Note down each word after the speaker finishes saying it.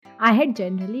I had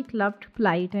generally clubbed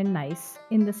polite and nice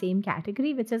in the same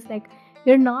category, which is like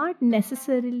you're not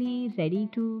necessarily ready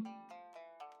to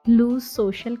lose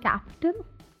social capital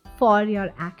for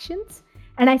your actions.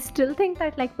 And I still think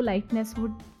that like politeness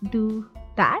would do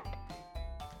that.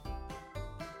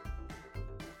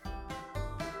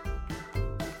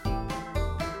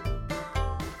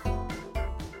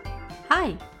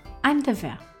 Hi, I'm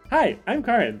Divya, Hi, I'm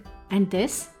Karan. and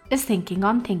this is Thinking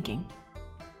on Thinking.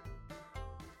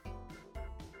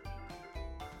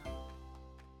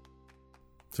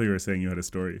 So you were saying you had a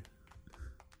story.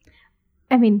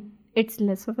 I mean, it's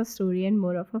less of a story and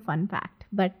more of a fun fact.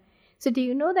 But so do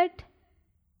you know that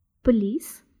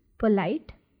police,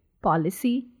 polite,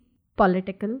 policy,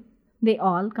 political, they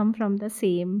all come from the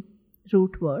same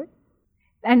root word?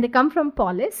 And they come from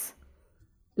polis,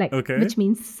 like Okay. which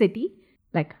means city,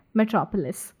 like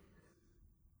metropolis.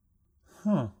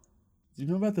 Huh. Do you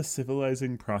know about the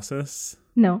civilizing process?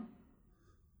 No.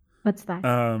 What's that?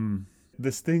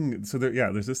 This thing. So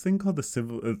there's this thing called the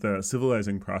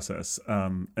civilizing process.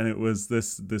 And it was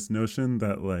this notion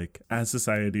that like as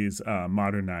societies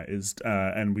modernized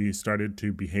and we started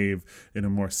to behave in a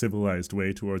more civilized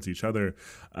way towards each other,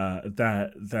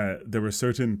 that there were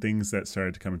certain things that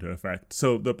started to come into effect.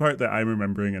 So the part that I'm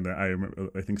remembering and that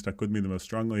I think stuck with me the most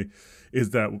strongly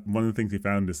is that one of the things he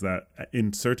found is that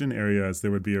in certain areas there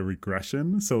would be a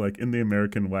regression. So like in the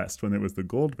American West when it was the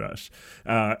gold rush,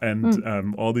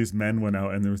 and all these men went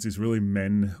out and there was these really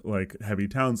men like heavy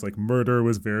towns, like murder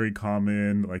was very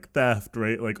common, like theft,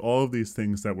 right? Like all of these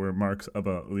things that were marks of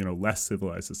a less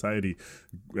civilized society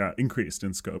increased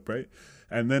in scope, right?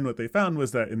 And then what they found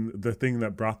was that in the thing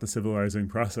that brought the civilizing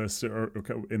process, or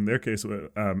in their case, in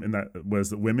that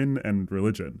was women and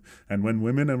religion. And when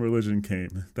women and religion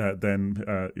came, that then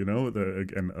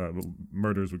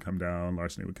murders would come down,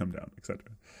 larceny would come down,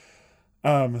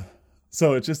 etc.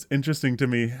 So it's just interesting to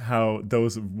me how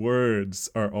those words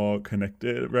are all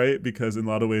connected, right? Because in a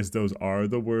lot of ways, those are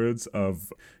the words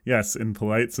of, yes, in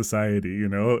polite society,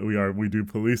 we do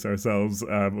police ourselves.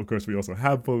 Of course, we also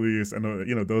have police, and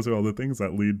those are all the things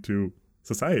that lead to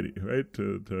society, right?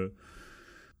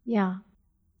 Yeah.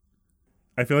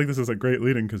 I feel like this is a great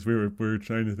leading because we were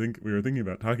thinking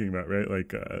about talking about, right,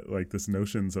 like this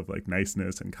notions of like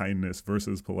niceness and kindness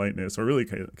versus politeness, or really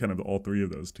kind of all three of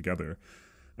those together.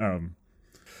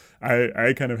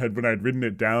 I kind of had, when I'd written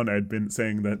it down, I'd been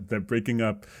saying that breaking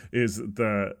up is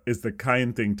the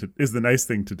nice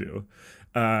thing to do.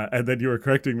 And then you were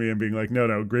correcting me and being like,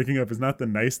 no, breaking up is not the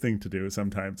nice thing to do.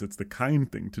 Sometimes it's the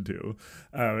kind thing to do.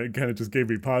 It kind of just gave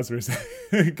me pause for a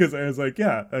second because I was like,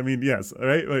 yeah, I mean, yes. All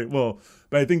right. Like, well,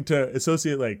 but I think to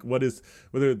associate like whether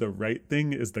the right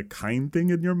thing is the kind thing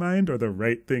in your mind or the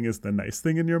right thing is the nice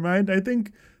thing in your mind, I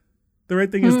think the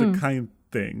right thing is the kind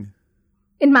thing.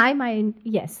 In my mind,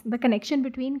 yes, the connection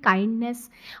between kindness,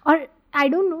 or I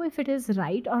don't know if it is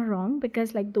right or wrong,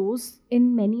 because like those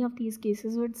in many of these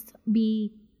cases would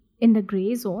be in the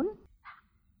gray zone.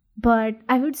 But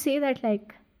I would say that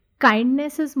like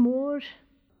kindness is more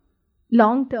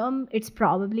long term, it's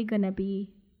probably going to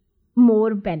be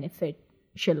more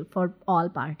beneficial for all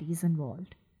parties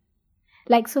involved.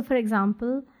 Like, so for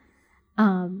example,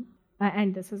 and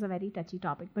this is a very touchy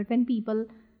topic, but when people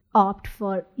opt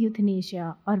for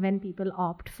euthanasia, or when people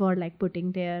opt for like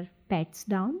putting their pets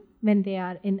down when they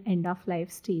are in end of life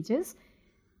stages,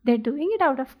 they're doing it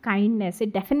out of kindness.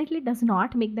 It definitely does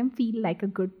not make them feel like a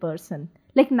good person.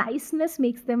 Like niceness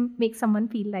makes someone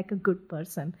feel like a good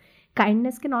person.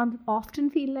 Kindness can often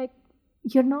feel like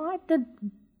you're not the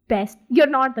best, you're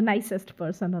not the nicest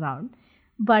person around,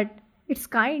 but it's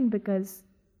kind because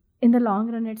in the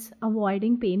long run it's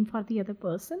avoiding pain for the other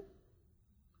person.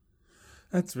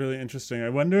 That's really interesting. I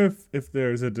wonder if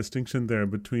there's a distinction there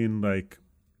between like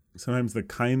sometimes the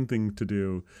kind thing to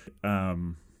do,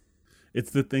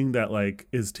 it's the thing that like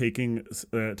is taking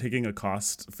a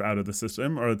cost out of the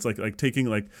system, or it's like taking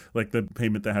like the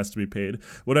payment that has to be paid.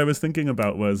 What I was thinking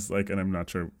about was like, and I'm not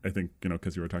sure, I think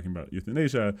because you were talking about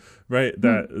euthanasia, right?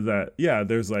 That yeah,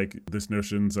 there's like this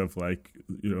notions of like,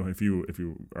 if you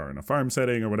are in a farm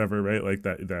setting or whatever, right? Like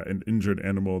that an injured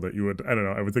animal that you would, I don't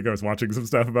know, I would think I was watching some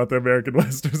stuff about the American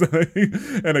West or something,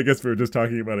 and I guess we were just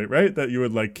talking about it, right? That you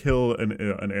would like kill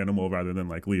an animal rather than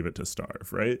like leave it to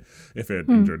starve, right? If it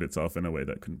injured itself in a way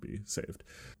that couldn't be saved.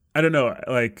 I don't know,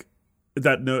 like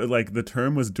that. No, like the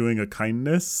term was doing a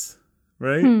kindness,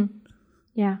 right?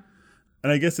 Yeah.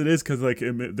 And I guess it is because like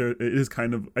it is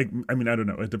kind of like, I mean, I don't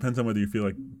know. It depends on whether you feel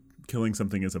like killing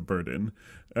something is a burden.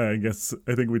 I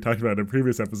think we talked about in a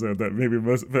previous episode that maybe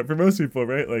but for most people,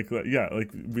 right? I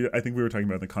think we were talking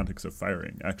about in the context of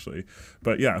firing actually,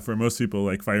 but yeah, for most people,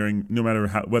 like firing, no matter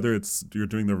whether it's you're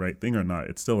doing the right thing or not,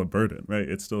 it's still a burden, right?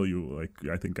 It's still you. Like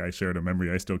I think I shared a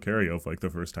memory I still carry of like the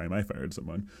first time I fired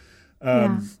someone,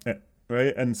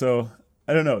 right? And so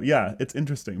I don't know. Yeah, it's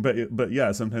interesting, but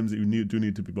yeah, sometimes you do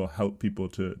need to help people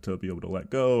to be able to let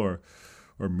go or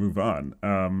move on.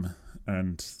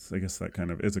 And I guess that kind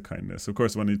of is a kindness. Of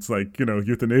course, when it's like,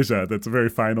 euthanasia, that's a very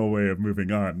final way of moving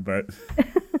on. But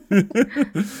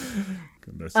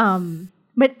goodness.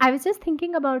 But I was just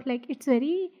thinking about like it's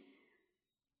very,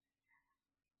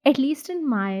 at least in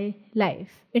my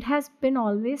life, it has been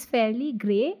always fairly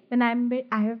gray when I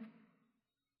have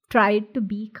tried to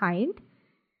be kind,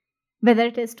 whether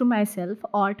it is to myself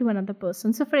or to another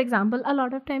person. So, for example, a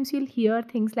lot of times you'll hear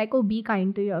things like, oh, be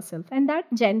kind to yourself. And that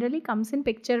generally comes in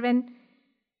picture when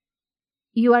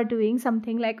you are doing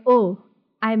something like, oh,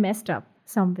 I messed up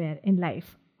somewhere in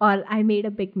life or I made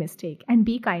a big mistake. And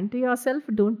be kind to yourself.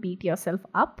 Don't beat yourself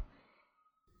up.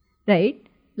 Right?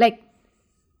 Like,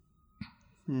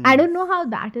 I don't know how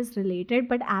that is related,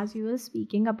 but as you were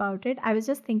speaking about it, I was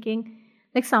just thinking,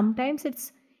 like, sometimes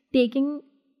it's taking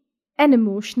an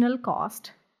emotional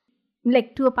cost,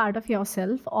 like to a part of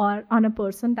yourself or on a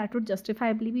person that would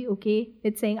justifiably be okay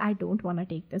with saying, I don't want to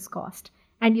take this cost.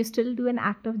 And you still do an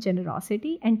act of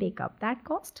generosity and take up that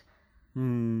cost.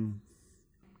 That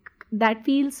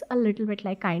feels a little bit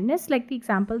like kindness, like the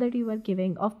example that you were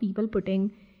giving of people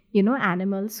putting,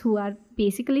 animals who are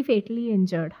basically fatally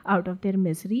injured out of their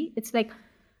misery. It's like,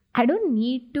 I don't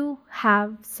need to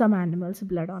have some animal's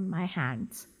blood on my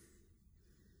hands.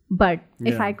 But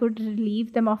if I could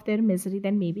relieve them of their misery,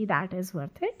 then maybe that is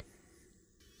worth it.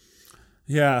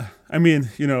 Yeah, I mean,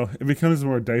 it becomes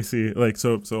more dicey. Like,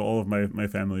 so all of my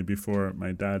family before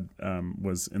my dad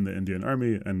was in the Indian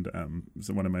Army, and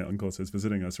so one of my uncles is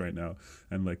visiting us right now,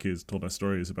 and like he's told us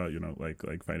stories about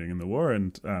like fighting in the war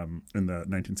and in the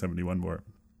 1971 war,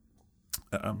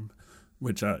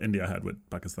 which India had with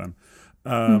Pakistan,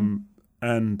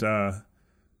 and.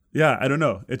 Yeah, I don't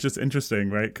know. It's just interesting,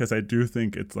 right? Because I do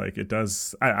think it's like it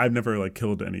does. I've never like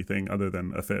killed anything other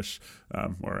than a fish,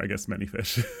 or I guess many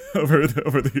fish over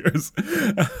the years.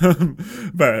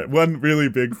 But one really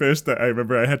big fish that I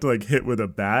remember I had to like hit with a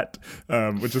bat,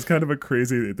 which is kind of a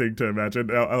crazy thing to imagine.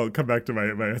 I'll come back to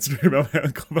my story about my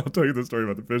uncle. I'll tell you the story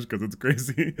about the fish because it's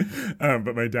crazy.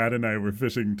 But my dad and I were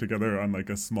fishing together on like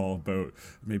a small boat,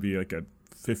 maybe like a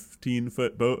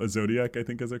 15-foot boat, a Zodiac, I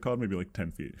think as they're called, maybe like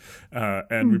 10 feet.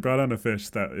 And we brought on a fish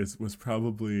that was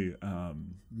probably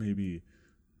maybe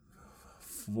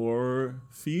 4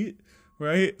 feet,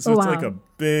 right? So it's like a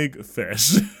big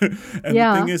fish. And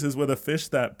the thing is with a fish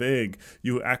that big,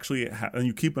 you actually and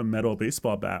you keep a metal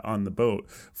baseball bat on the boat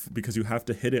because you have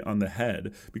to hit it on the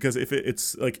head. Because if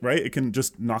it's like, right, it can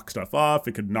just knock stuff off.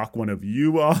 It could knock one of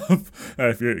you off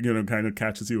if you're, kind of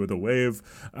catches you with a wave.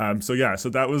 So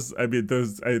that was, I mean,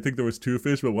 I think there was 2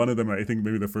 fish, but one of them, I think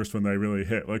maybe the first one that I really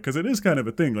hit, like, because it is kind of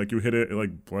a thing. Like you hit it,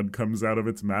 like blood comes out of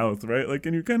its mouth, right? Like,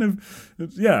 and you kind of,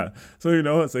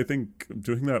 So, I think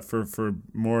doing that for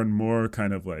more and more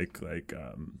kind of like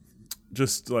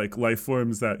just like life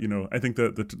forms that I think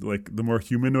that the more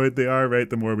humanoid they are, right,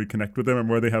 the more we connect with them and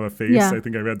more they have a face. I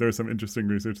think I read there's some interesting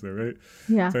research there, right?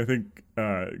 So I think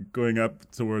going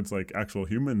up towards like actual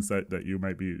humans that you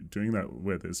might be doing that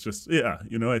with is just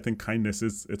I think kindness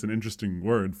it's an interesting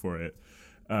word for it,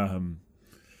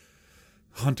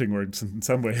 haunting words in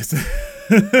some ways.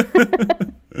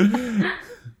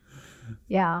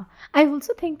 Yeah, I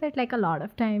also think that like a lot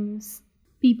of times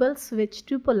people switch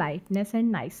to politeness and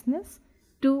niceness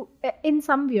to, in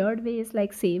some weird ways,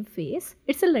 like save face.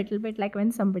 It's a little bit like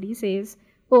when somebody says,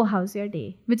 oh, how's your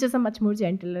day? Which is a much more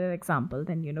gentler example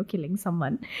than, killing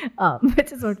someone,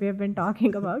 which is what we have been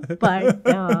talking about. But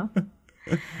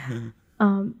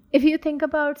if you think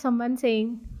about someone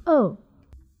saying, oh,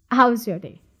 how's your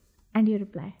day? And you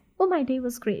reply, oh, my day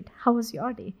was great. How was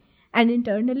your day? And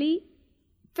internally,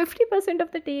 50%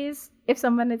 of the days, if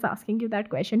someone is asking you that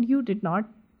question, you did not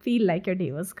feel like your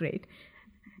day was great.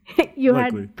 You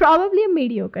Likely. had probably a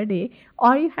mediocre day,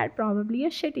 or you had probably a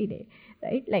shitty day,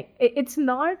 right? Like, it's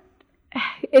not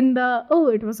in the, oh,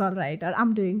 it was all right, or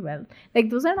I'm doing well. Like,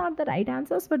 those are not the right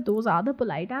answers, but those are the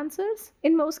polite answers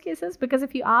in most cases. Because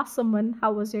if you ask someone,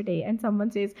 how was your day? And someone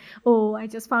says, oh, I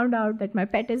just found out that my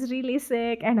pet is really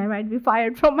sick and I might be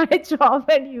fired from my job.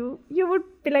 And you would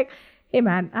be like, hey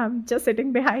man, I'm just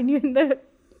sitting behind you in the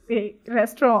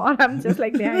restaurant, or I'm just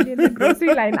like behind you in the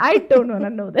grocery line. I don't want to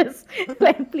know this.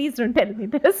 Like, please don't tell me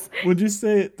this. Would you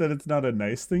say that it's not a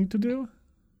nice thing to do?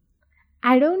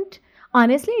 I don't,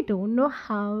 honestly, I don't know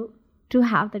how to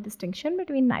have the distinction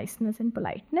between niceness and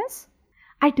politeness.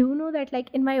 I do know that, like,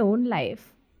 in my own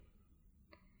life,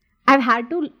 I've had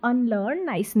to unlearn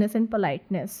niceness and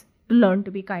politeness to learn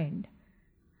to be kind.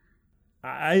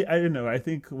 I don't know. I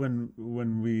think when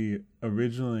we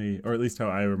originally, or at least how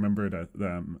I remembered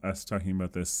us talking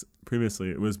about this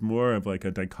previously, it was more of like a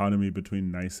dichotomy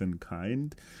between nice and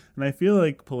kind, and I feel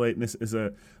like politeness is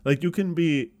a like you can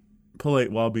be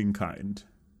polite while being kind.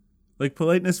 Like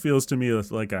politeness feels to me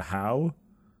like a how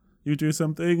you do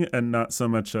something and not so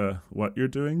much a what you're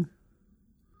doing.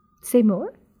 Say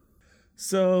more?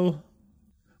 So,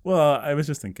 well, I was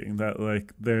just thinking that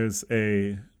like there's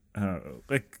a uh,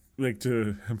 like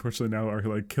to unfortunately now our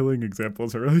like killing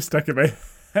examples are really stuck in my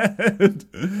head.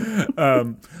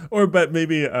 Or but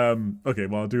maybe okay,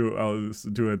 well I'll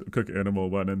just do a cook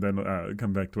animal one and then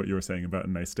come back to what you were saying about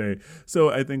a nice day. So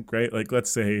I think right, like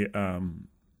let's say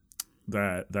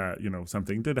that you know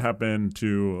something did happen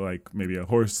to like maybe a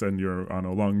horse and you're on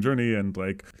a long journey and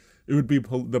like it would be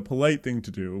the polite thing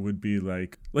to do would be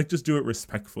like just do it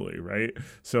respectfully, right?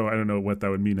 So I don't know what that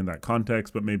would mean in that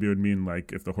context, but maybe it would mean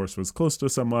like if the horse was close to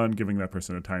someone, giving that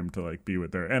person a time to like be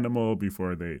with their animal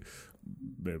before it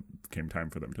came time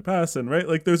for them to pass. And right,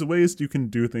 like there's ways you can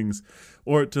do things,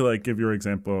 or to like give your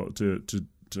example to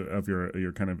of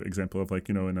your kind of example of like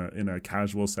you know in a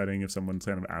casual setting if someone's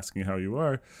kind of asking how you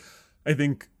are. I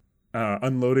think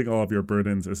unloading all of your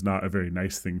burdens is not a very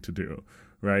nice thing to do,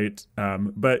 right?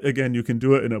 But again, you can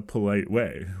do it in a polite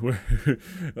way, where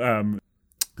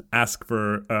ask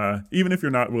for even if you're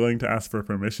not willing to ask for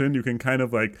permission, you can kind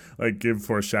of like give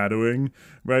foreshadowing,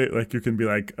 right? Like you can be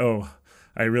like, oh.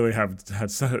 I really have had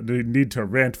need to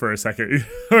rant for a second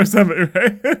or something,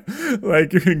 right?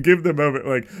 Like you can give the moment,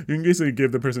 like you can basically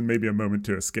give the person maybe a moment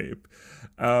to escape.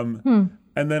 Hmm.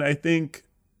 And then I think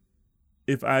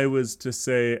if I was to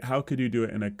say, how could you do it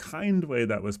in a kind way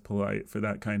that was polite for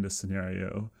that kind of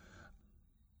scenario?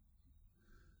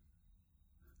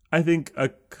 I think a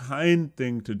kind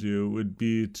thing to do would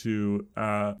be to,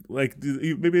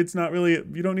 maybe it's not really,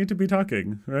 you don't need to be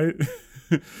talking, right?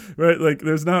 Right? Like,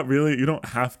 there's not really, you don't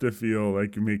have to feel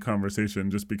like you make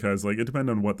conversation just because, like, it depends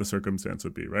on what the circumstance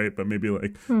would be, right? But maybe,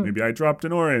 like, Hmm. maybe I dropped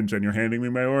an orange and you're handing me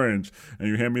my orange and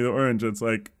you hand me the orange. It's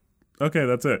like, okay,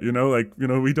 that's it. You know, like, you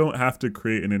know, we don't have to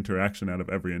create an interaction out of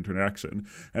every interaction.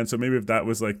 And so maybe if that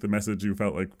was like the message you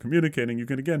felt like communicating, you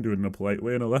can again do it in a polite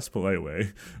way and a less polite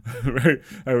way. Right?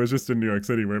 I was just in New York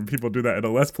City where people do that in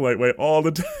a less polite way all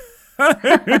the time.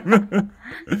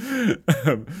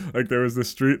 Like there was this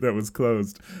street that was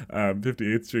closed,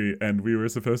 58th Street, and we were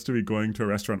supposed to be going to a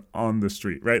restaurant on the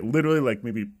street, right? Literally like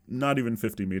maybe not even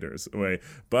 50 meters away.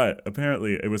 But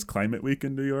apparently it was Climate Week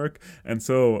in New York. And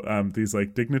so these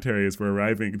like dignitaries were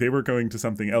arriving. They were going to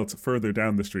something else further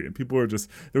down the street. And people were just,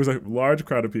 there was a large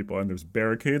crowd of people and there's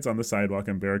barricades on the sidewalk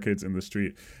and barricades in the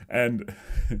street. And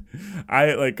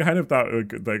I like kind of thought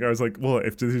like I was like, well,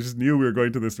 if they just knew we were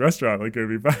going to this restaurant, like it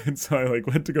would be fine. So I like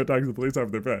went to go talk to the police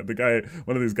officer. But the guy,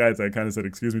 one of these guys I kind of said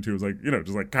excuse me to, was like, you know,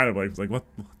 just like kind of like was like, what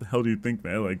the hell do you think,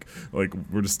 man? Like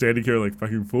we're just standing here like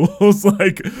fucking fools.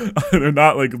 Like they're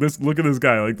not like this. Look at this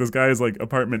guy. Like this guy's like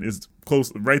apartment is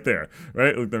close right there,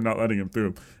 right? Like they're not letting him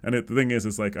through. And the thing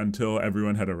is like until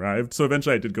everyone had arrived. So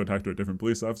eventually I did go talk to a different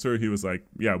police officer. He was like,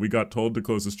 yeah, we got told to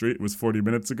close the street. It was 40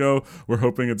 minutes ago. We're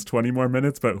hoping it's 20 more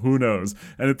minutes, but who knows?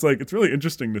 And it's like it's really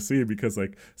interesting to see because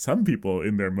like some people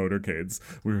in their motorcades,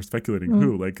 we were speculating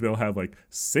who, like they'll have like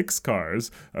 6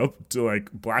 cars up to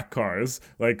like black cars,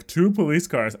 like 2 police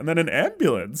cars, and then an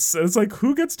ambulance. And it's like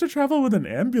who gets to travel with an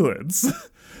ambulance?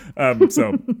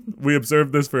 So we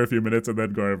observed this for a few minutes, and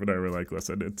then Gaurav and I were like,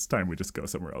 listen, it's time we just go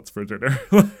somewhere else for dinner.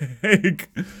 Like,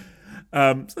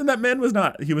 and that man was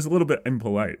not, he was a little bit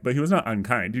impolite, but he was not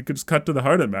unkind. You could just cut to the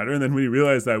heart of the matter. And then when he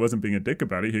realized that I wasn't being a dick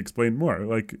about it, he explained more.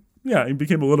 Like, yeah, he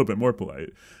became a little bit more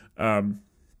polite.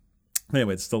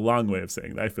 Anyway, it's a long way of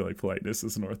saying that I feel like politeness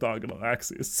is an orthogonal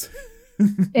axis.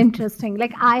 Interesting.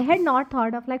 Like I had not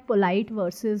thought of like polite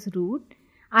versus rude.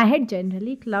 I had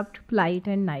generally clubbed polite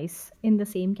and nice in the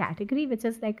same category, which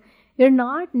is like you're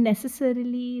not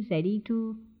necessarily ready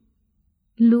to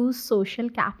lose social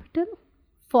capital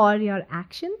for your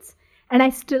actions. And I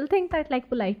still think that like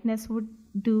politeness would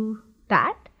do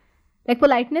that. Like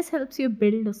politeness helps you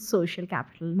build social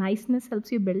capital. Niceness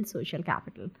helps you build social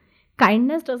capital.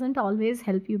 Kindness doesn't always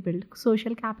help you build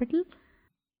social capital.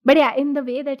 But yeah, in the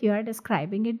way that you are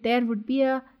describing it, there would be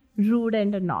a rude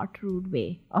and a not rude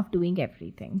way of doing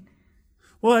everything.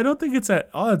 Well, I don't think it's at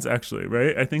odds, actually,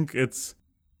 right? I think it's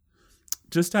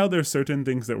just how there's certain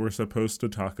things that we're supposed to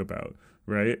talk about,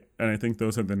 right? And I think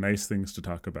those are the nice things to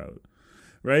talk about,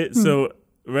 right? Hmm. So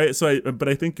right. But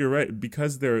I think you're right,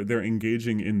 because they're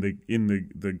engaging in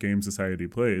the game society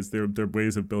plays. They're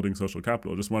ways of building social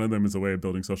capital. Just one of them is a way of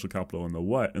building social capital in the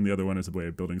what, and the other one is a way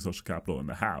of building social capital in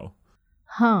the how.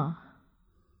 Huh.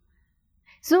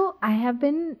 So I have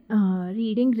been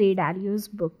reading Ray Dalio's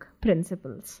book,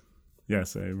 Principles.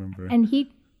 Yes, I remember. And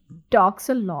he talks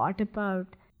a lot about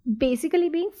basically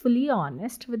being fully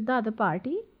honest with the other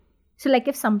party. So, like,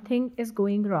 if something is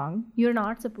going wrong, you're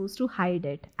not supposed to hide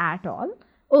it at all.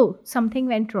 Oh, something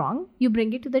went wrong, you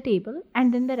bring it to the table,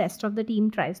 and then the rest of the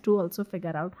team tries to also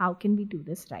figure out how can we do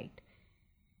this right.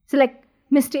 So, like,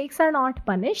 mistakes are not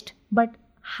punished, but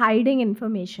hiding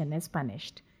information is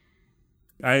punished.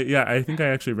 I think I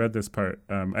actually read this part.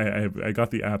 I got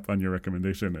the app on your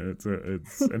recommendation.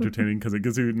 It's entertaining because it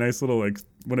gives you nice little, like,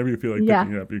 whenever you feel like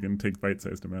picking it up, you can take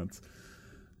bite-sized amounts.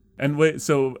 And wait,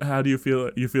 so how do you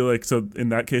feel? You feel like, so in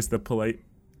that case, the polite.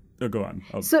 Oh, go on.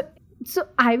 So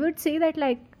I would say that,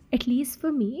 like, at least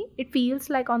for me, it feels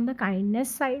like on the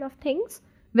kindness side of things,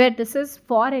 where this is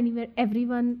for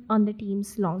everyone on the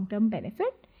team's long-term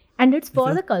benefit, and it's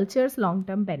for the culture's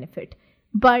long-term benefit.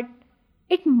 But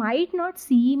it might not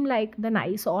seem like the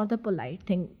nice or the polite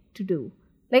thing to do.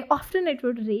 Like, often it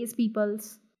would raise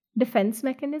people's defense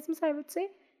mechanisms, I would say,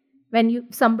 when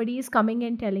somebody is coming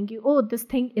and telling you, oh, this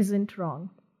thing isn't wrong.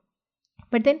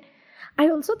 But then I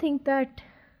also think that,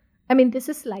 I mean, this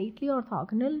is slightly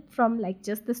orthogonal from, like,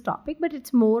 just this topic, but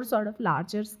it's more sort of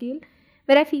larger scale,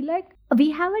 where I feel like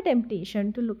we have a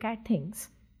temptation to look at things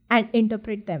and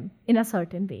interpret them in a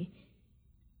certain way.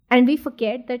 And we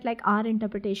forget that, like, our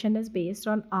interpretation is based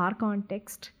on our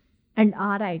context and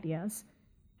our ideas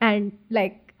and,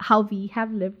 like, how we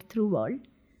have lived through world.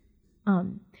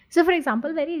 So, for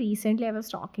example, very recently I was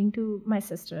talking to my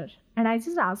sister and I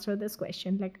just asked her this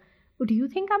question, like, do you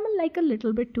think I'm like a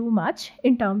little bit too much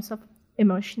in terms of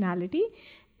emotionality?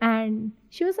 And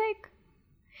she was like,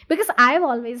 because I've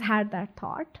always had that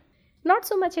thought, not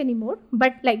so much anymore,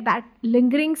 but like that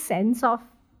lingering sense of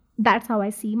that's how I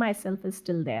see myself is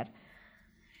still there.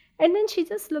 And then she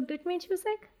just looked at me and she was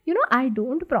like, I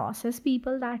don't process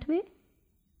people that way.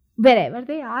 Wherever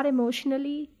they are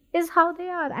emotionally is how they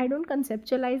are. I don't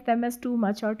conceptualize them as too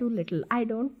much or too little. I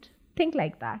don't think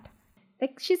like that.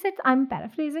 Like, she said, I'm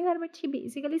paraphrasing her, but she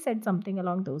basically said something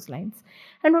along those lines.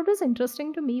 And what was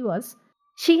interesting to me was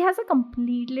she has a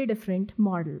completely different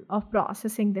model of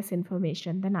processing this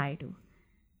information than I do.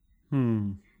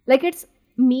 Like, it's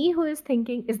me who is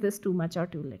thinking, is this too much or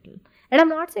too little? And I'm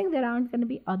not saying there aren't going to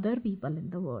be other people in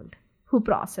the world who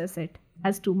process it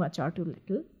as too much or too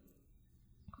little.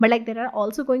 But, like, there are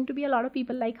also going to be a lot of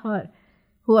people like her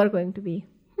who are going to be,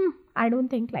 I don't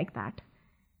think like that.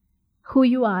 Who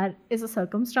you are is a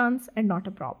circumstance and not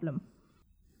a problem.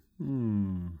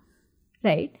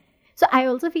 Right? So I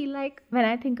also feel like when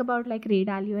I think about, like, Ray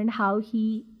Dalio and how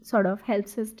he sort of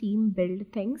helps his team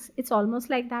build things, it's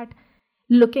almost like that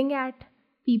looking at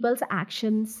people's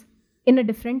actions in a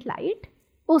different light.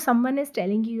 Oh, someone is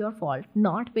telling you your fault,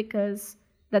 not because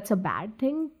that's a bad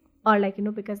thing or, like,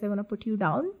 because they want to put you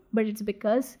down, but it's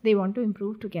because they want to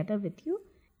improve together with you.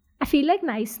 I feel like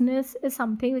niceness is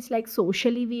something which, like,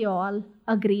 socially we all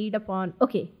agreed upon,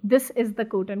 okay, this is the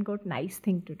quote unquote nice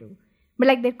thing to do. But,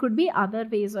 like, there could be other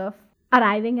ways of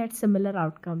arriving at similar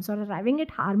outcomes or arriving at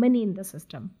harmony in the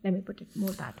system. Let me put it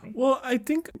more that way. Well, I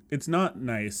think it's not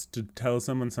nice to tell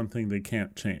someone something they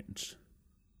can't change.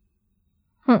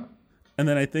 And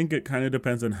then I think it kind of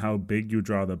depends on how big you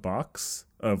draw the box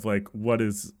of, like, what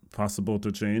is possible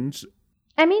to change.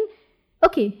 I mean,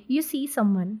 okay, you see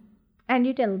someone and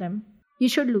you tell them you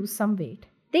should lose some weight.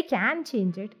 They can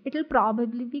change it. It'll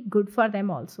probably be good for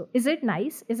them also. Is it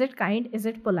nice? Is it kind? Is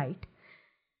it polite?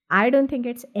 I don't think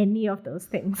it's any of those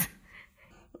things.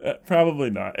 Probably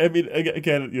not. I mean,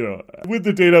 again, with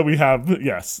the data we have,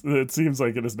 yes, it seems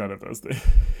like it is none of those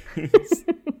things.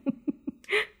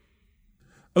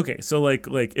 Okay, so like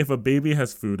if a baby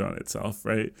has food on itself,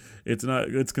 right?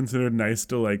 It's considered nice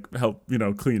to, like, help,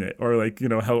 clean it, or, like,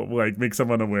 help, like, make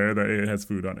someone aware that it has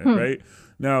food on it, right?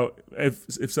 Now,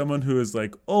 if someone who is,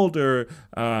 like, older,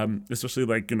 especially,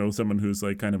 like, someone who's,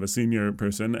 like, kind of a senior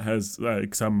person has,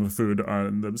 like, some food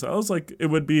on themselves, like, it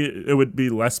would be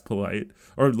less polite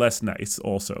or less nice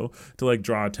also to, like,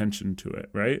 draw attention to it,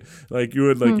 right? Like, you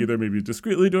would, like, either maybe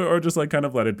discreetly do it or just, like, kind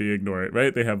of let it be, ignore it,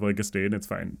 right? They have, like, a stain, it's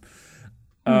fine.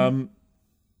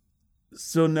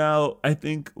 So now I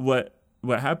think what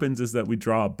happens is that we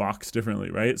draw a box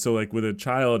differently, right? So, like, with a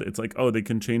child, it's like, oh, they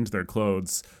can change their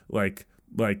clothes, like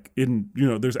in,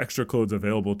 there's extra clothes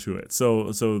available to it.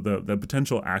 So the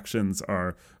potential actions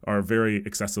are very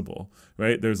accessible,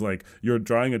 right? There's, like, you're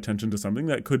drawing attention to something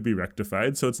that could be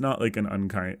rectified. So it's not like an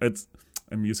unkind,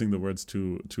 I'm using the words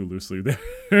too loosely there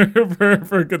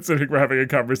for considering we're having a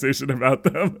conversation about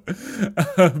them.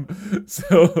 It's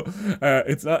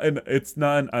not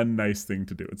an unnice thing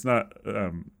to do. It's not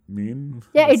mean.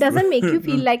 Yeah, it doesn't make you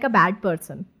feel like a bad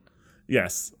person.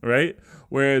 Yes, right.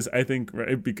 Whereas I think,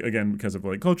 right, again, because of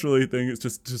like culturally things,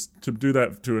 just to do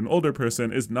that to an older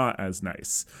person is not as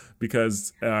nice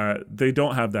because they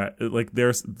don't have that. Like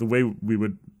there's the way we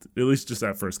would, at least just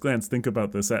at first glance, think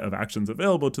about the set of actions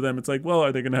available to them. It's like, well,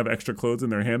 are they going to have extra clothes in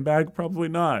their handbag? Probably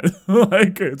not.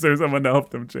 Like, is there someone to help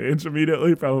them change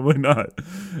immediately? Probably not.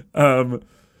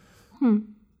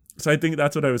 So I think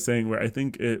that's what I was saying, where I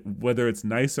think whether it's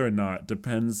nice or not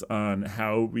depends on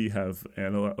how we have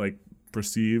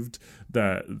perceived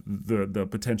that the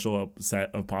potential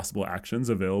set of possible actions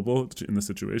available in the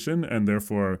situation, and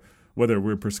therefore whether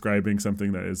we're prescribing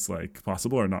something that is like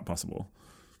possible or not possible.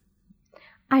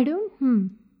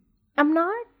 I'm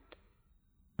not.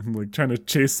 I'm like trying to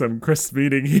chase some crisp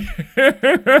meaning here.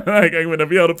 Like I'm going to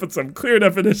be able to put some clear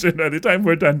definition by the time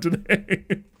we're done today.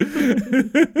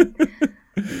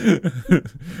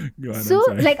 Go on, So,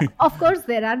 like, of course,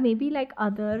 there are maybe like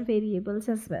other variables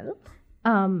as well.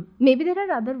 Maybe there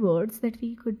are other words that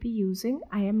we could be using.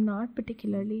 I am not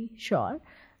particularly sure,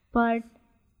 but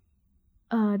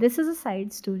this is a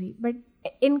side story. But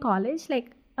in college,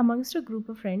 like amongst a group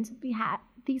of friends, we had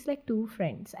these like two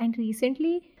friends, and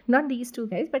recently, not these two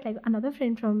guys, but like another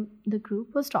friend from the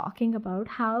group was talking about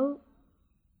how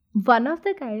one of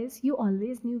the guys, you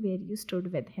always knew where you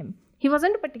stood with him. He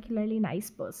wasn't a particularly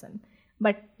nice person,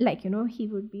 but like, he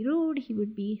would be rude, he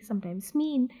would be sometimes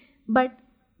mean, but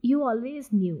you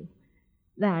always knew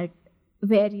that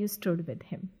where you stood with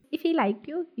him. If he liked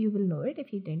you, you will know it. If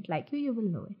he didn't like you, you will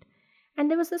know it. And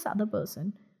there was this other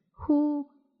person who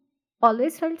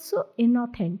always felt so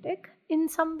inauthentic in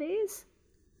some ways.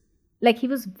 Like he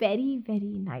was very,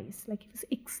 very nice. Like he was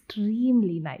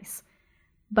extremely nice.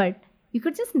 But you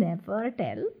could just never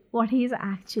tell what he is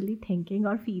actually thinking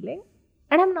or feeling.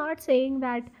 And I'm not saying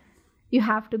that you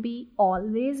have to be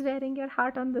always wearing your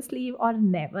heart on the sleeve or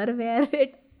never wear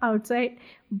it outside.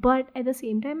 But at the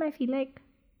same time, I feel like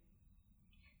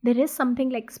there is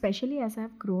something, like, especially as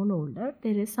I've grown older,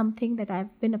 there is something that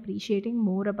I've been appreciating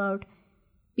more about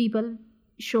people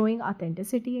showing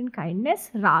authenticity and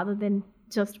kindness rather than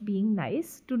just being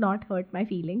nice to not hurt my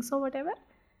feelings or whatever.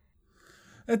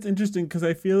 That's interesting because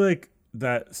I feel like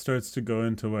that starts to go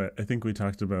into what I think we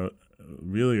talked about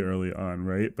really early on,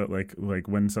 right? But like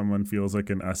when someone feels like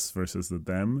an us versus the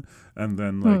them, and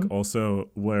then like also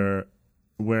where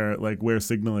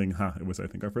signaling, it was I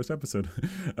think our first episode,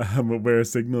 where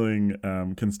signaling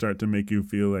can start to make you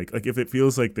feel like if it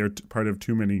feels like they're part of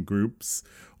too many groups,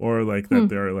 or like that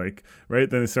they're like, right,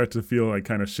 then it starts to feel like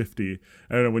kind of shifty.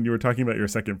 I don't know, when you were talking about your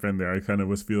second friend there, I kind of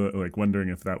was wondering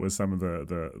if that was some of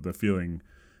the feeling.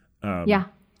 Yeah.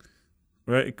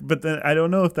 Right. But then I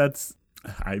don't know if that's,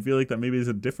 I feel like that maybe is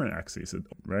a different axis,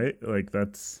 right? Like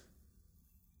that's.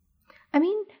 I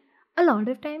mean, a lot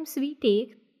of times we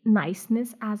take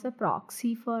niceness as a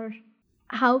proxy for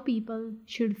how people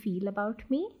should feel about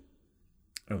me.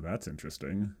 Oh, that's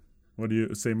interesting. What do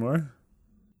you say more?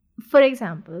 For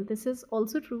example, this is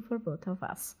also true for both of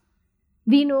us.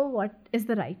 We know what is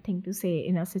the right thing to say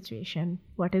in a situation,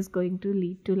 what is going to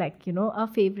lead to a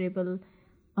favorable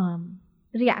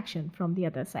reaction from the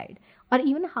other side, or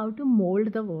even how to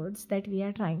mold the words that we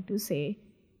are trying to say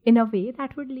in a way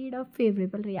that would lead a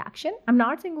favorable reaction. I'm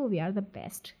not saying we are the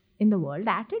best in the world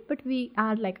at it, but we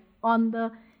are like on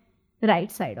the right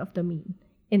side of the mean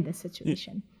in this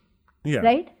situation. Yeah.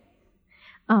 Right?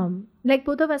 Like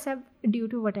both of us have, due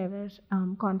to whatever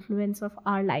confluence of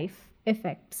our life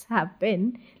effects have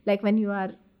been, like when you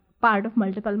are part of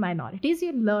multiple minorities,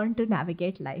 you learn to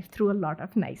navigate life through a lot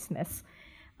of niceness.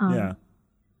 Yeah.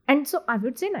 And so I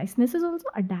would say niceness is also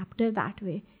adapted that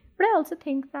way. But I also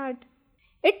think that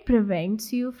it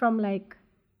prevents you from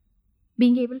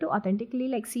being able to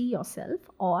authentically see yourself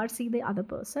or see the other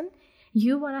person.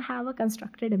 You want to have a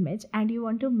constructed image and you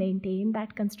want to maintain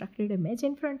that constructed image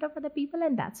in front of other people,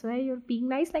 and that's why you're being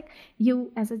nice. Like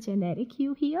you as a generic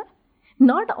you here,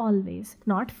 not always,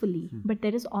 not fully, but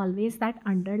there is always that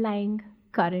underlying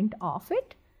current of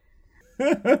it.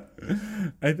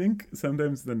 I think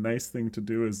sometimes the nice thing to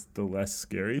do is the less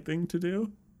scary thing to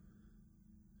do.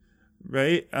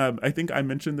 Right? I think I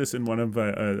mentioned this in one of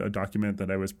a document that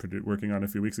I was working on a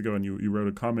few weeks ago, and you wrote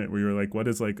a comment where you were like, what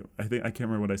is I can't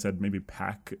remember what I said, maybe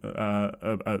pack,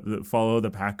 follow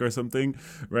the pack or something,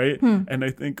 right? And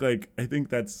I think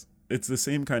it's the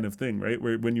same kind of thing, right?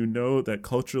 Where when you know that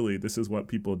culturally this is what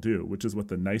people do, which is what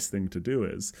the nice thing to do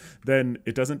is, then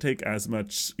it doesn't take as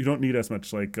much, you don't need as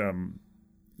much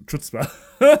chutzpah,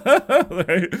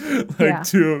 like Yeah,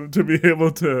 to be able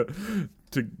to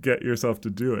get yourself to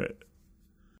do it.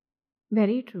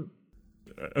 very true.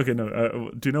 Okay, no.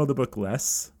 Do you know the book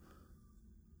Less?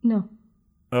 No.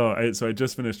 Oh, so I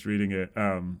just finished reading it.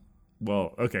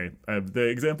 Well, okay. The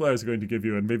example I was going to give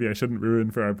you, and maybe I shouldn't ruin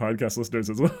for our podcast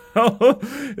listeners as well,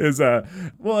 is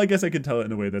well, I guess I can tell it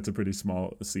in a way that's a pretty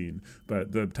small scene.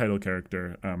 But the title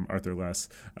character, Arthur Less,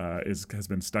 has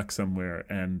been stuck somewhere,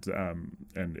 and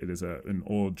it is an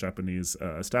old Japanese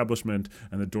establishment,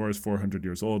 and the door is 400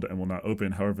 years old and will not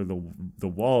open. However, the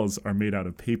walls are made out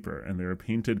of paper, and they're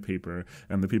painted paper,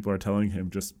 and the people are telling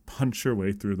him just punch your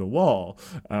way through the wall,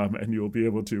 and you will be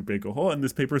able to break a hole. And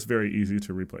this paper is very easy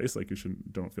to replace. Like, you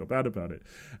don't feel bad about it.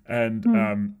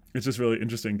 And it's just really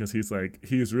interesting because he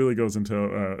really goes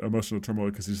into emotional turmoil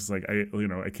because he's just like,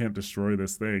 I can't destroy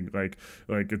this thing. Like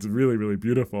it's really, really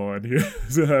beautiful, and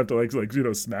he's gonna have to like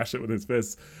smash it with his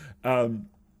fists. And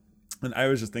I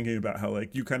was just thinking about how,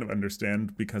 like, you kind of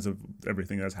understand, because of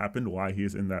everything that's happened, why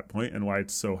he's in that point and why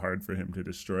it's so hard for him to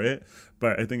destroy it.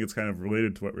 But I think it's kind of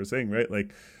related to what we're saying, right?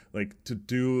 Like to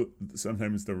do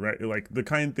sometimes the right, like the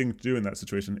kind thing to do in that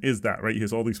situation is that, right? He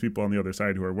has all these people on the other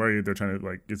side who are worried. They're trying to,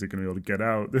 like, is he going to be able to get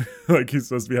out? Like, he's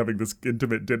supposed to be having this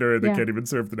intimate dinner and they Yeah. can't even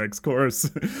serve the next course.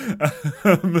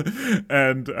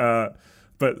 And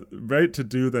but right, to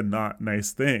do the not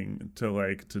nice thing,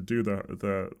 to do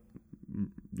the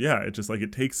yeah, it just, like,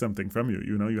 it takes something from you.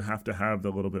 You have to have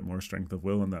the little bit more strength of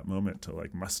will in that moment to,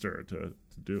 like, muster to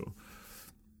do.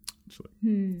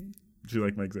 Do you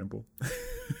like my example?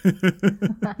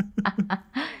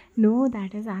 No,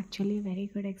 that is actually a very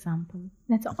good example.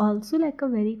 That's also like a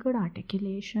very good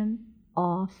articulation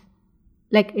of,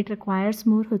 like, it requires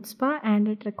more chutzpah and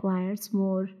it requires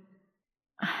more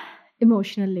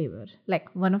emotional labor.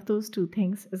 Like, one of those two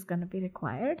things is going to be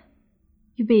required.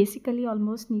 You basically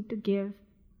almost need to give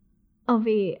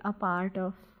away a part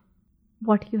of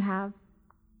what you have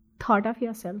thought of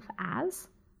yourself as,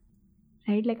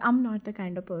 right? Like, I'm not the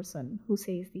kind of person who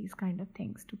says these kind of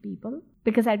things to people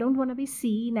because I don't want to be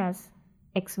seen as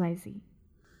XYZ.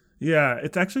 Yeah,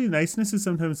 it's actually, niceness is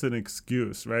sometimes an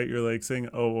excuse, right? You're like saying,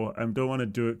 oh, well, I don't want to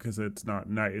do it because it's not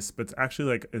nice, but it's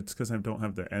actually like, it's because I don't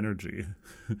have the energy.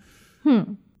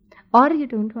 Or you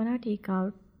don't want to take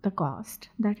out the cost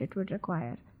that it would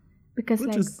require. Because, Which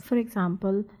like, is, for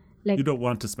example, like, you don't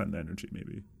want to spend the energy,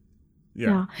 maybe.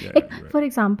 yeah, Yeah, like, you're right. for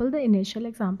example, the initial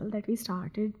example that we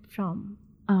started from,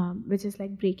 which is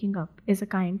like breaking up is a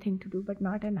kind thing to do but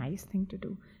not a nice thing to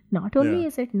do. Not only Yeah.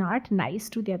 is it not nice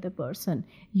to the other person,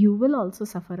 you will also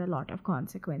suffer a lot of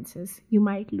consequences. You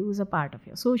might lose a part of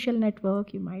your social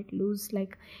network. You might lose,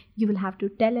 like, you will have to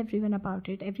tell everyone about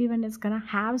it. Everyone is gonna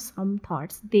have some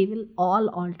thoughts. They will all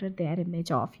alter their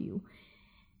image of you,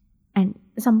 and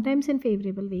sometimes in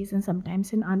favorable ways and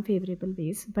sometimes in unfavorable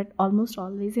ways, but almost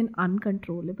always in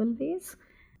uncontrollable ways.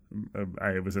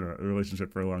 I was in a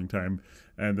relationship for a long time,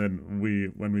 and then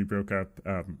when we broke up,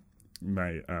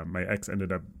 my ex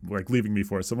ended up, like, leaving me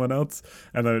for someone else,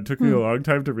 and then it took me a long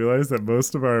time to realize that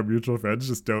most of our mutual friends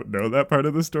just don't know that part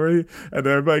of the story. And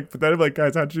then I'm like,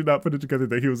 guys, how did you not put it together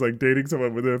that he was, like, dating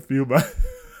someone within a few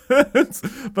months?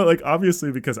 But, like,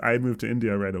 obviously, because I moved to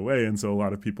India right away, and so a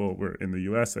lot of people were in the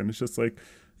US, and it's just like,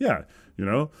 yeah,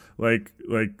 like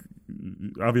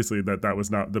obviously that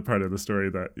was not the part of the story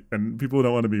that, and people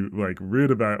don't want to be, like, rude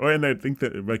about it. And I think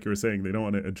that, like you were saying, they don't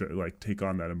want to, like, take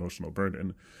on that emotional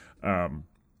burden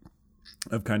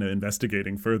of kind of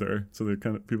investigating further, so they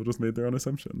kind of, people just made their own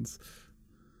assumptions.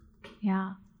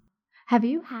 Yeah. Have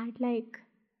you ever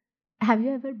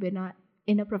been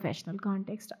in a professional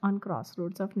context on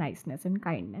crossroads of niceness and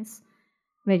kindness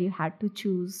where you had to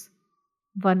choose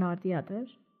one or the other?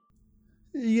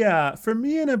 Yeah, for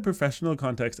me, in a professional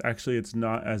context, actually, it's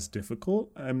not as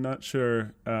difficult. I'm not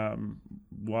sure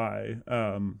why,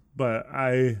 but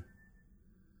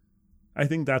I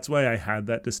think that's why I had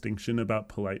that distinction about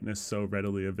politeness so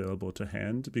readily available to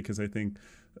hand, because I think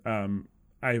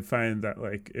I find that,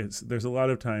 like, there's a lot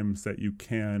of times that you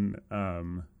can. I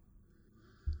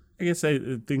guess I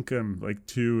think like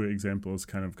two examples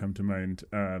kind of come to mind.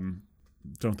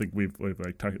 Don't think we've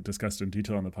discussed in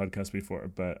detail on the podcast before,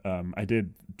 but I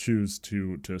did choose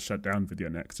to shut down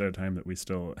VidyaNext at a time that we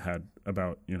still had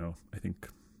about, I think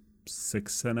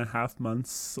 6.5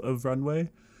 months of runway.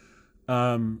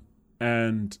 And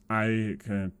I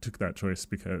kind of took that choice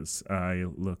because I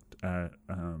looked at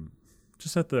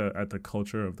just at the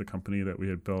culture of the company that we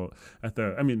had built.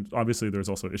 Obviously there's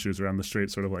also issues around the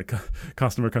straight sort of like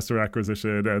customer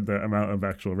acquisition and the amount of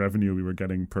actual revenue we were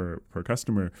getting per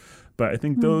customer. But I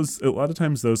think a lot of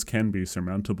times those can be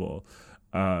surmountable.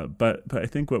 But I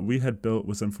think what we had built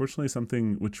was unfortunately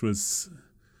something which was,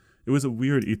 it was a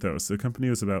weird ethos. The company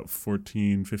was about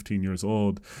 14, 15 years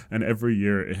old, and every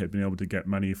year it had been able to get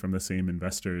money from the same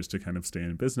investors to kind of stay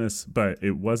in business, but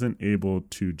it wasn't able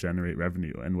to generate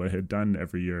revenue. And what it had done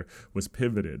every year was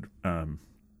pivoted.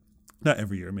 Not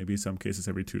every year, maybe some cases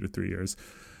every 2 to 3 years.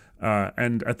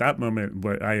 And at that moment,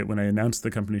 when I announced the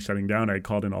company shutting down, I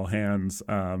called in all hands,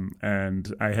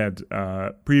 and I had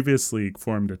previously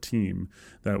formed a team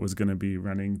that was going to be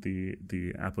running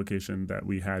the application that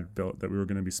we had built, that we were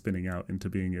going to be spinning out into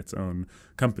being its own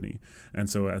company. And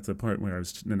so at the point where I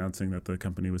was announcing that the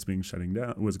company was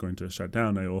going to shut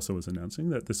down, I also was announcing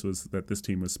that this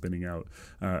team was spinning out,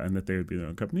 and that they would be their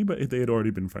own company, but they had already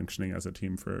been functioning as a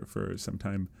team for some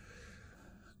time.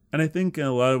 And I think in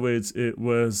a lot of ways it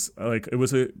was a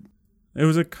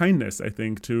kindness, I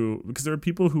think, because there are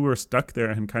people who were stuck there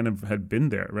and kind of had been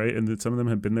there, right? And that some of them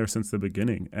had been there since the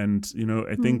beginning. And,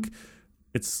 I think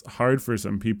it's hard for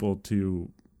some people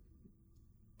to,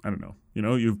 I don't know,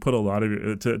 you've put a lot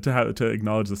of to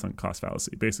acknowledge the sunk cost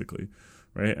fallacy, basically,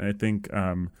 right? And I think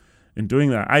in doing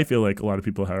that, I feel like a lot of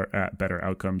people are at better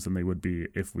outcomes than they would be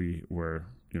if we were,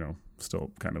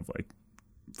 still kind of like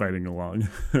fighting along,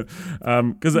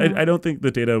 because I don't think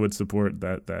the data would support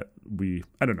that we,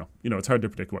 I don't know, it's hard to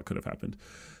predict what could have happened.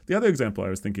 The other example I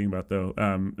was thinking about, though,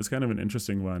 is kind of an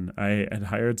interesting one. I had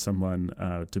hired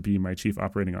someone to be my chief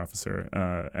operating officer,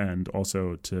 and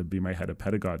also to be my head of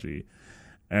pedagogy,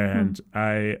 and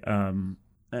I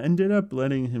ended up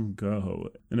letting him go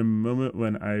in a moment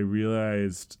when I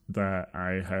realized that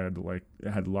I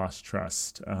had lost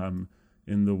trust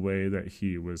in the way that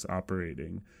he was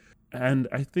operating. And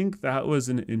I think that was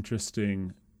an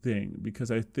interesting thing, because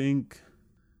I think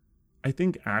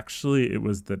actually it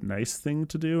was the nice thing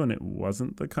to do, and it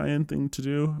wasn't the kind thing to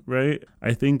do, right?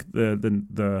 I think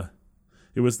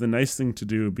it was the nice thing to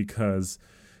do because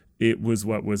it was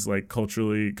what was like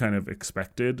culturally kind of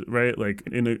expected, right? Like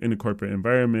in a corporate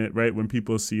environment, right? When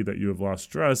people see that you have lost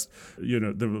trust,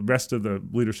 the rest of the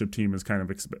leadership team is kind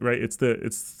of right.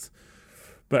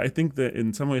 But I think that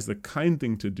in some ways the kind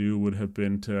thing to do would have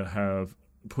been to have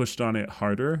pushed on it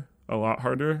a lot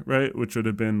harder, right? Which would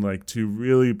have been like to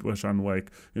really push on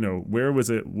like, where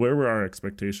were our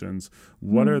expectations?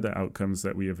 What are the outcomes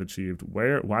that we have achieved?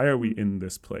 Why are we in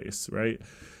this place, right?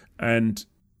 And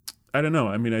I don't know.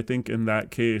 I mean, I think in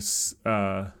that case,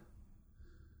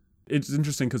 it's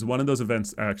interesting because one of those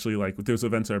events actually, like those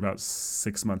events are about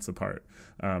 6 months apart.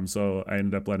 So I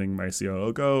ended up letting my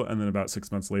COO go. And then about 6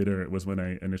 months later, it was when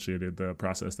I initiated the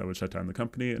process that would shut down the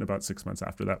company. And about 6 months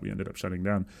after that, we ended up shutting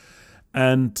down.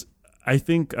 And I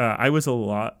think I was a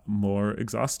lot more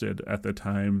exhausted at the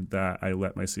time that I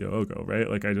let my COO go, right?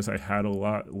 Like I had a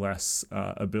lot less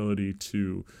ability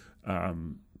to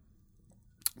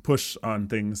push on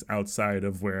things outside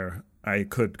of where I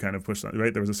could kind of push on,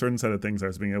 right? There was a certain set of things I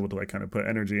was being able to like kind of put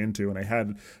energy into, and I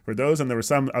had for those, and there were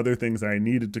some other things that I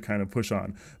needed to kind of push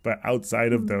on, but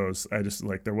outside of those, I just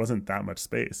like, there wasn't that much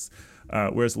space.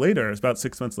 Whereas later, about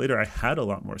 6 months later, I had a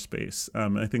lot more space.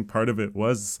 I think part of it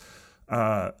was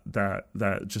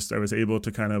that just I was able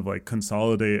to kind of like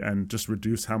consolidate and just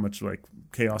reduce how much like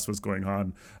chaos was going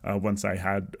on once I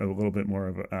had a little bit more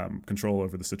of control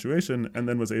over the situation, and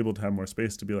then was able to have more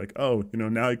space to be like, oh,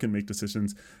 now I can make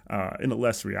decisions in a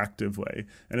less reactive way.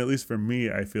 And at least for me,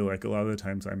 I feel like a lot of the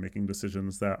times I'm making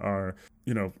decisions that are,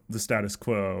 the status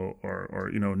quo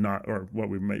or not, or what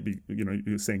we might be,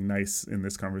 saying nice in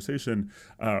this conversation,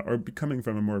 are coming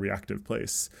from a more reactive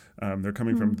place. They're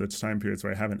coming from the time periods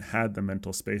where I haven't had the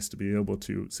mental space to be able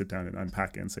to sit down and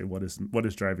unpack it and say, what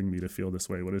is driving me to feel this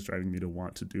way? What is driving me to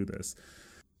want to do this?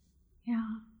 Yeah,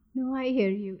 no, I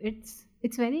hear you. It's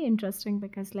very interesting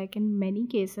because like in many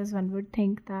cases one would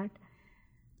think that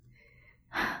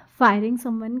firing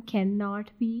someone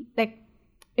cannot be like,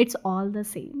 it's all the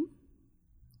same.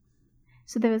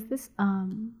 So there was this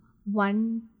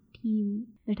one team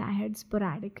that I had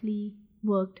sporadically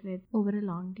worked with over a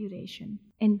long duration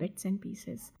in bits and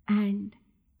pieces, and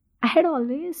I had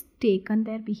always taken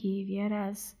their behavior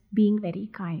as being very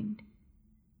kind.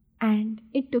 And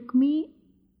it took me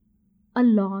a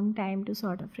long time to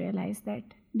sort of realize that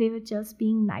they were just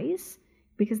being nice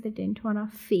because they didn't want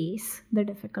to face the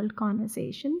difficult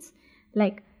conversations.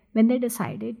 Like when they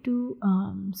decided to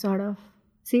sort of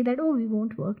say that, oh, we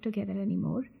won't work together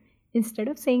anymore, instead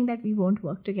of saying that we won't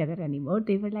work together anymore,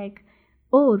 they were like,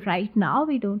 oh, right now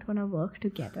we don't want to work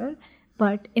together,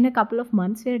 but in a couple of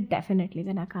months we're definitely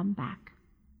gonna come back.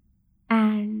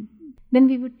 And then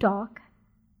we would talk,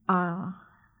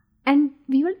 and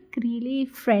we were really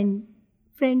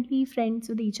friendly friends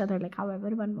with each other, like however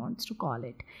one wants to call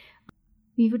it.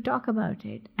 we would talk about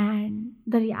it, and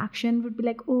the reaction would be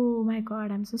like, oh my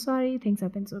god, I'm so sorry, things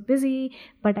have been so busy,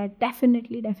 but I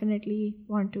definitely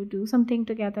want to do something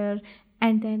together.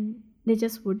 And then they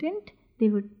just wouldn't. They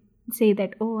would say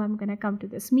that, oh, I'm gonna come to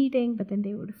this meeting, but then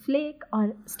they would flake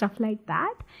or stuff like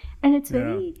that. And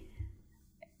Yeah.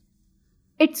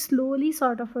 it slowly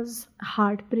sort of was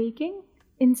heartbreaking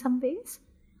in some ways,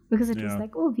 because it was Yeah.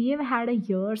 like, oh, we have had a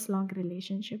years long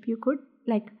relationship. You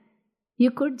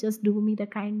could just do me the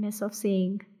kindness of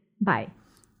saying bye.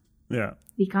 Yeah.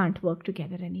 We can't work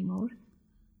together anymore.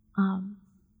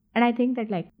 And I think that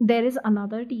like there is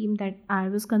another team that I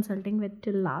was consulting with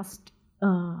till last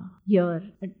year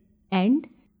end,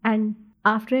 and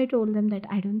after I told them that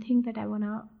I don't think that I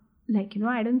wanna,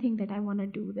 I don't think that I wanna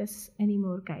do this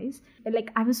anymore, guys.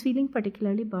 Like I was feeling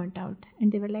particularly burnt out,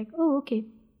 and they were like, oh, okay.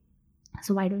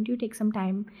 So why don't you take some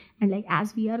time, and like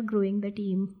as we are growing the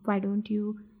team, why don't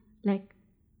you like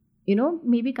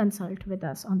maybe consult with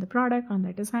us on the product, on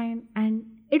the design. And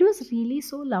it was really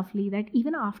so lovely that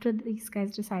even after these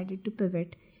guys decided to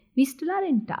pivot, we still are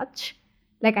in touch.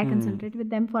 Like I consulted with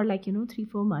them for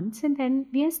 3-4 months, and then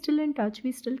we are still in touch.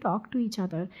 We still talk to each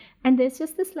other. And there's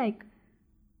just this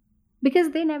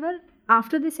because they never,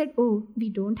 after they said, oh, we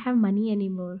don't have money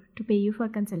anymore to pay you for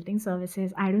consulting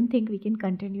services, I don't think we can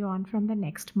continue on from the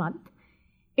next month.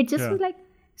 It just Yeah. was like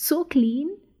so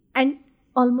clean, and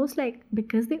almost like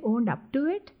because they owned up to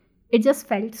it, it just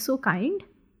felt so kind.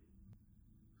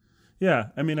 Yeah.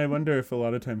 I mean, I wonder if a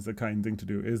lot of times the kind thing to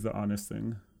do is the honest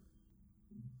thing.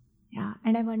 Yeah,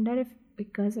 and I wonder if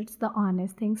because it's the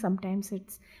honest thing, sometimes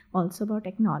it's also about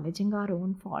acknowledging our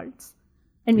own faults,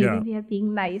 and maybe Yeah. we are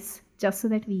being nice just so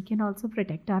that we can also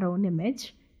protect our own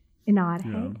image in our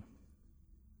Yeah. head.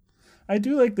 I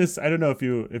do like this. I don't know if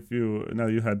you now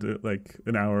you had like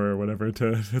an hour or whatever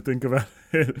to think about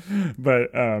it, but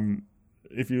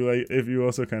if you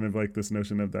also kind of like this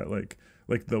notion of that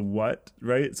like the what,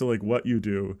 right? So like what you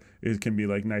do is can be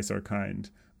like nice or kind,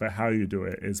 but how you do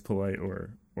it is polite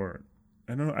or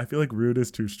I don't know. I feel like rude is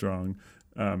too strong.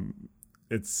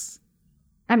 It's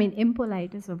I mean,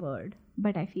 impolite is a word,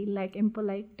 but I feel like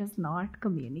impolite does not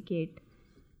communicate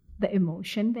the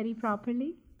emotion very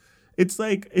properly. it's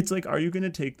like are you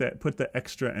going to put the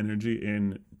extra energy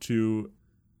in to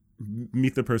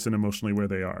meet the person emotionally where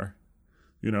they are,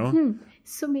 you know?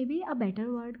 So maybe a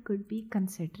better word could be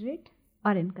considerate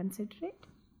or inconsiderate.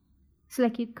 So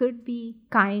like you could be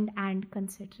kind and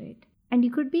considerate, and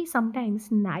you could be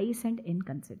sometimes nice and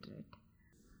inconsiderate.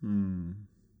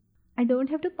 I don't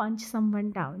have to punch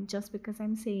someone down just because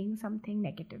I'm saying something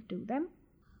negative to them.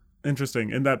 Interesting.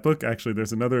 In that book, actually,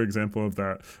 there's another example of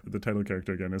that. The title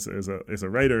character again is a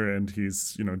writer, and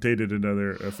he's dated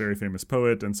a very famous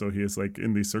poet, and so he is like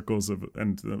in these circles of,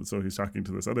 and so he's talking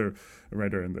to this other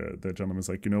writer, and the gentleman's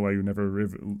like, you know why you never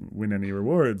win any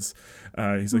rewards?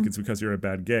 He's like, it's because you're a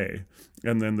bad gay.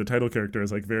 And then the title character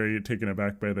is like very taken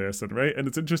aback by this, and right, and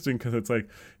it's interesting because it's like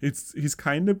he's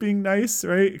kind of being nice,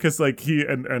 right? Because like he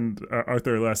and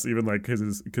Arthur Less, even like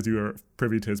because you are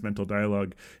privy to his mental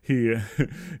dialogue,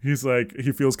 he's like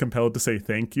he feels compelled to say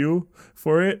thank you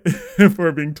for it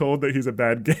for being told that he's a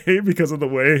bad gay because of the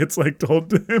way it's like told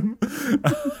to him.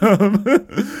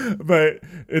 But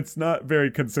it's not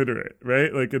very considerate,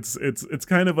 right? Like it's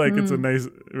kind of like it's a nice,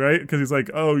 right? Because he's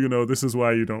like, oh, this is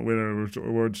why you don't win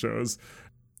award shows.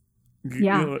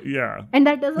 Yeah. Yeah. And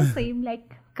that doesn't seem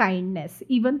like kindness,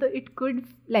 even though it could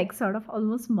like sort of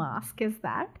almost mask as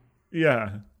that.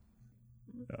 Yeah.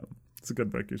 It's a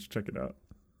good book. You should check it out.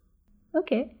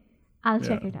 Okay, I'll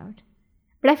check Yeah. it out.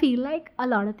 But I feel like a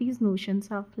lot of these notions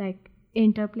of like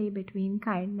interplay between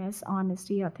kindness,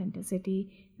 honesty, authenticity,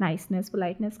 niceness,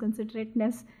 politeness,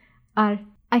 considerateness are,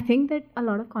 I think that a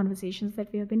lot of conversations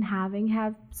that we have been having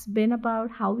have been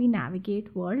about how we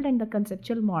navigate world and the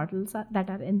conceptual models that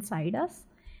are inside us.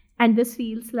 And this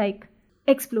feels like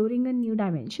exploring a new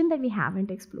dimension that we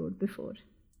haven't explored before.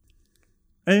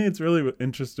 I think it's really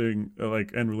interesting,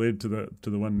 like, and related to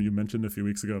the one you mentioned a few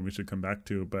weeks ago, and we should come back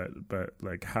to. But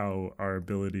like how our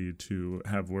ability to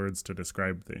have words to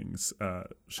describe things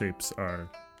shapes our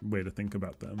way to think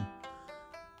about them.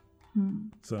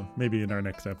 So maybe in our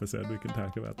next episode we can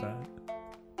talk about that.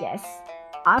 Yes.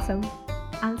 Awesome.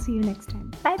 I'll see you next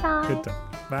time. Bye bye. Good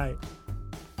talk. Bye.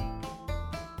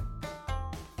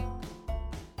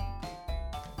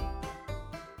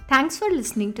 Thanks for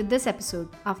listening to this episode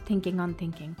of Thinking on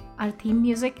Thinking. Our theme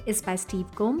music is by Steve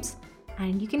Combs,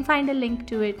 and you can find a link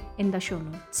to it in the show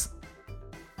notes.